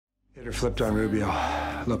Peter flipped on Rubio.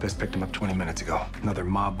 Lopez picked him up 20 minutes ago. Another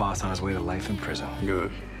mob boss on his way to life in prison. Good.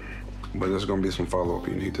 But there's gonna be some follow-up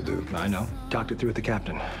you need to do. I know. Talked it through with the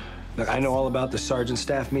captain. Look, I know all about the sergeant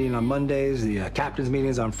staff meeting on Mondays, the captain's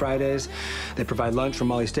meetings on Fridays. They provide lunch from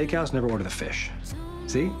Molly's Steakhouse, never order the fish.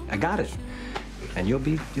 See? I got it. And you'll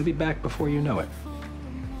be back before you know it.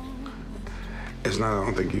 It's not, I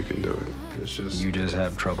don't think you can do it. It's just... You just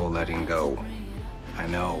have trouble letting go. I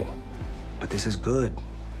know. But this is good.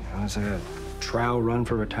 You know, it's like a trial run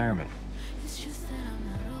for retirement.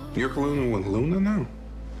 You're colluding with Luna now?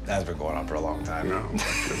 That's been going on for a long time. No,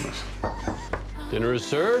 my goodness. Dinner is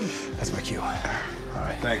served. That's my cue. All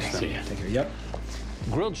right. Thanks. See ya. Take care. Yep.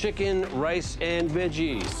 Grilled chicken, rice, and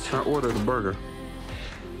veggies. I ordered a burger.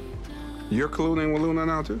 You're colluding with Luna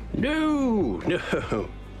now, too? No.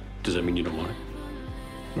 Does that mean you don't want it?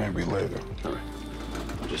 Maybe later. All right.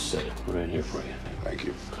 I'll just set it right here for you. Thank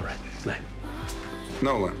you. All right. Night.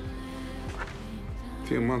 Nolan, a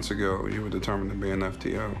few months ago, you were determined to be an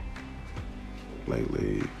FTO.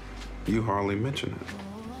 Lately, you hardly mention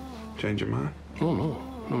it. Change your mind? Oh,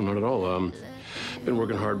 no, not at all. Been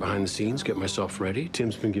working hard behind the scenes, get myself ready.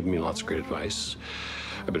 Tim's been giving me lots of great advice.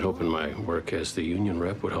 I've been hoping my work as the union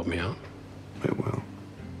rep would help me out. It will.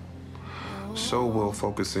 So will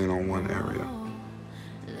focusing on one area.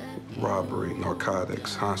 Robbery,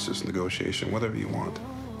 narcotics, hostage negotiation, whatever you want.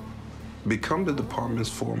 Become the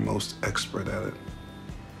department's foremost expert at it.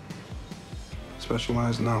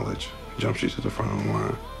 Specialized knowledge jumps you to the front of the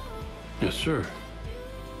line. Yes, sir.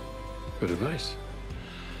 Good advice.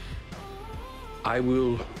 I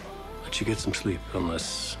will let you get some sleep,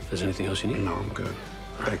 unless there's anything else you need. No, I'm good.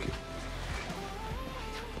 Thank you.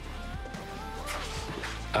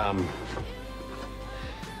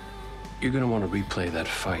 You're gonna want to replay that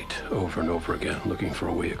fight over and over again, looking for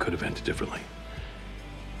a way it could have ended differently.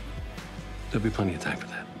 There'll be plenty of time for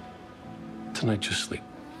that. Tonight, just sleep.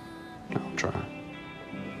 I'll try.